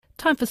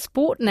Time for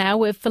sport now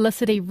with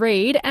Felicity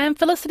Reid. And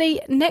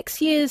Felicity,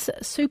 next year's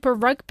Super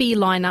Rugby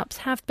lineups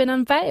have been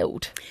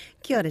unveiled.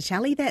 Kia ora,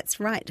 Charlie. That's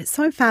right.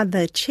 So far,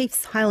 the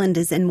Chiefs,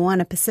 Highlanders and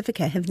Moana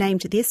Pasifika have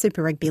named their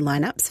Super Rugby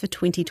lineups for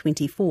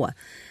 2024.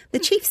 The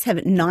Chiefs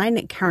have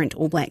 9 current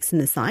All Blacks in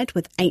the side,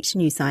 with 8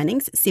 new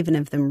signings, 7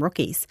 of them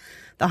rookies.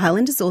 The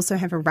Highlanders also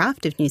have a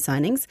raft of new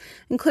signings,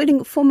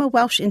 including former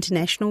Welsh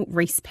international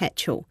Rhys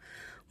Patchell.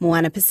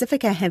 Moana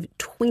Pasifika have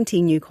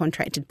 20 new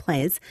contracted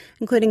players,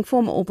 including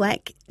former All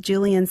Black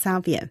Julian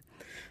Savea.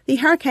 The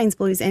Hurricanes,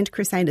 Blues and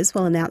Crusaders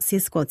will announce their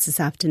squads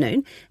this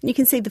afternoon, and you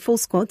can see the full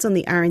squads on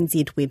the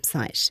RNZ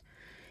website.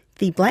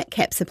 The Black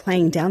Caps are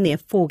playing down their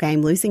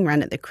 4-game losing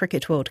run at the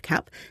Cricket World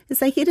Cup as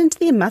they head into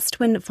their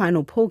must-win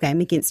final pool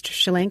game against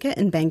Sri Lanka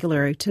in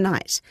Bengaluru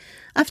tonight.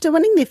 After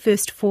winning their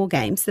first 4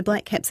 games, the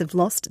Black Caps have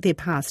lost their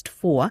past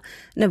 4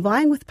 and are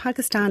vying with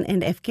Pakistan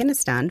and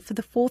Afghanistan for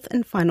the 4th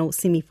and final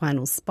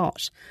semi-final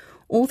spot.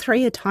 All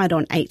 3 are tied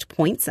on 8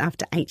 points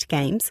after 8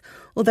 games,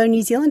 although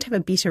New Zealand have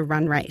a better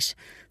run rate.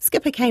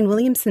 Skipper Kane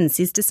Williamson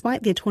says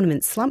despite their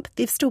tournament slump,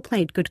 they've still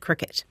played good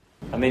cricket.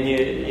 I mean,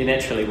 you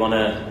naturally want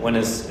to win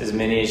as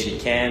many as you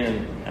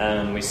can,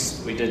 and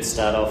we did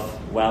start off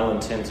well in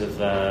terms of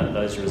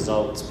those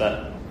results,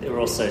 but there were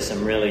also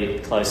some really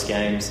close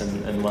games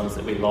and ones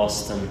that we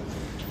lost,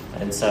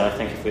 and so I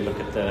think if we look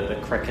at the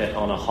cricket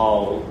on a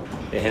whole,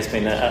 there has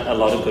been a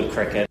lot of good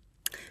cricket.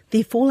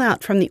 The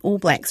fallout from the All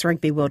Blacks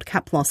Rugby World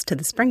Cup loss to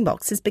the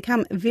Springboks has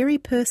become very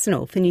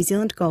personal for New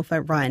Zealand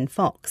golfer Ryan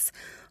Fox.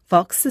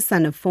 Fox, the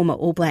son of former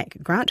All Black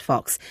Grant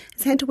Fox,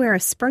 has had to wear a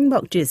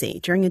Springbok jersey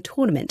during a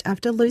tournament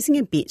after losing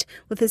a bet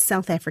with his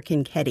South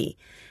African caddy.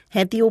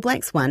 Had the All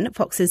Blacks won,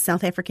 Fox's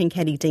South African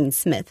caddy Dean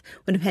Smith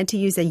would have had to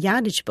use a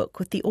yardage book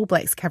with the All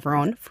Blacks cover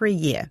on for a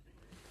year.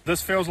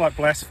 This feels like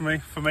blasphemy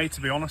for me,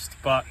 to be honest,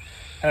 but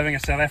having a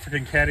South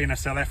African caddy and a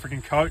South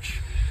African coach,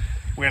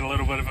 we had a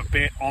little bit of a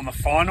bet on the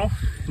final.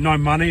 No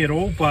money at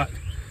all, but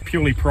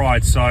purely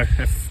pride. So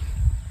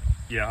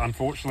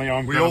unfortunately,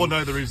 we all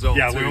know the result.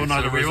 Yeah, we all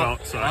know the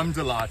result. So I'm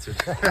delighted.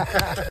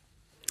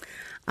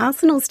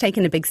 Arsenal's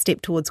taken a big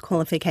step towards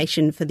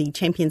qualification for the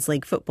Champions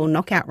League football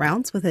knockout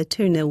rounds with a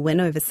 2-0 win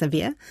over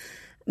Sevilla.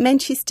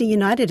 Manchester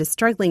United are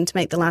struggling to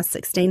make the last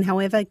 16,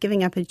 however,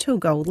 giving up a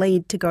 2-goal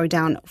lead to go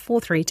down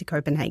 4-3 to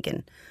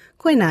Copenhagen.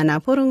 Koe nā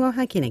ngā porongo,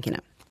 ha kina kina.